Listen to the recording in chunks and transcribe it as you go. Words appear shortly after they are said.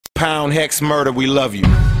pound hex murder, we love you.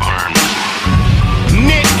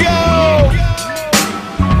 Nico!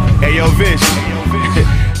 Hey yo, Vish.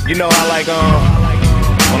 You know I like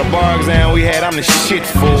on the bar exam we had, I'm the shit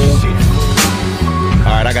fool.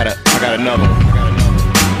 Alright, I got another one.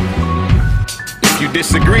 If you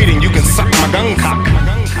disagree, then you can suck my gun cock.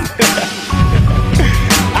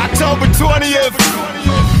 October 20th.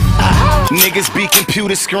 Niggas be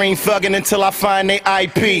computer screen thugging until I find they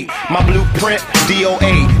IP. My blueprint,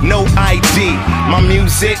 DOA, no ID. My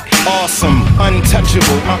music, awesome,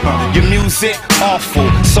 untouchable. Your music, awful,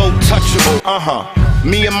 so touchable.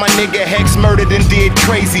 Me and my nigga Hex murdered and did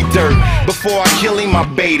crazy dirt. Before I kill him, I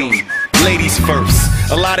bait him. Ladies first.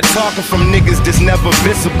 A lot of talking from niggas that's never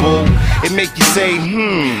visible. It make you say,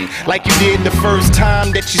 like you did the first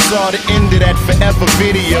time that you saw the end of that Forever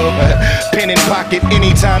video. Pen in pocket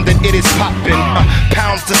anytime that it is poppin'.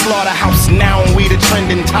 Pounds to slaughterhouse now and we the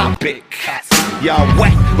trending topic. Y'all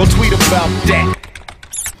whack, go tweet about that.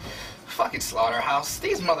 Fucking Slaughterhouse.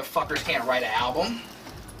 These motherfuckers can't write an album.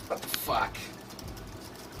 What the fuck?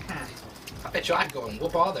 I bet you I'd go and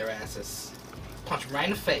whoop all their asses. Punch him right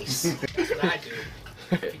in the face. That's what I do.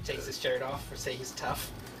 If he takes his shirt off or say he's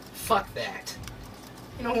tough. Fuck that.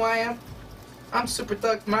 You know who I am? I'm Super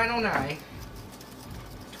Thug 909.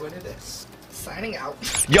 Twitter this. Signing out.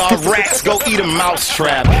 Y'all rats go eat a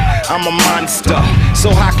mousetrap. I'm a monster,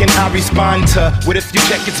 so how can I respond to what if you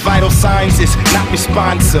check its vital signs? It's not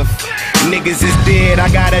responsive. Niggas is dead,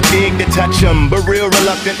 I gotta dig to touch them, but real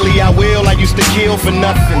reluctantly I will. I used to kill for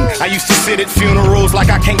nothing. I used to sit at funerals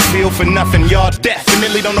like I can't feel for nothing. Y'all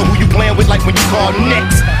definitely don't know who you playing with, like when you call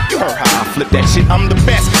next. You heard how I flip that shit, I'm the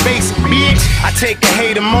best face, bitch. I take a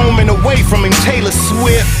hater moment away from him, Taylor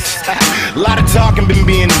Swift. A lot of talking been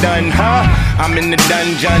being done, huh? I'm in the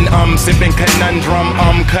dungeon, sipping conundrum,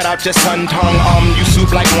 cut out your sun tongue, you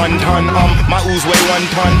soup like 1 ton, my ooze weigh 1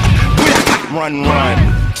 ton. Run,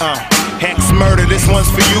 Hex murder, this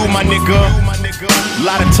one's for you, my nigga. A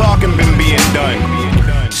lot of talking been being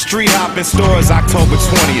done. Street hopping stores, October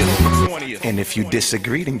 20th. And if you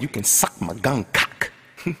disagree, then you can suck my gun cock.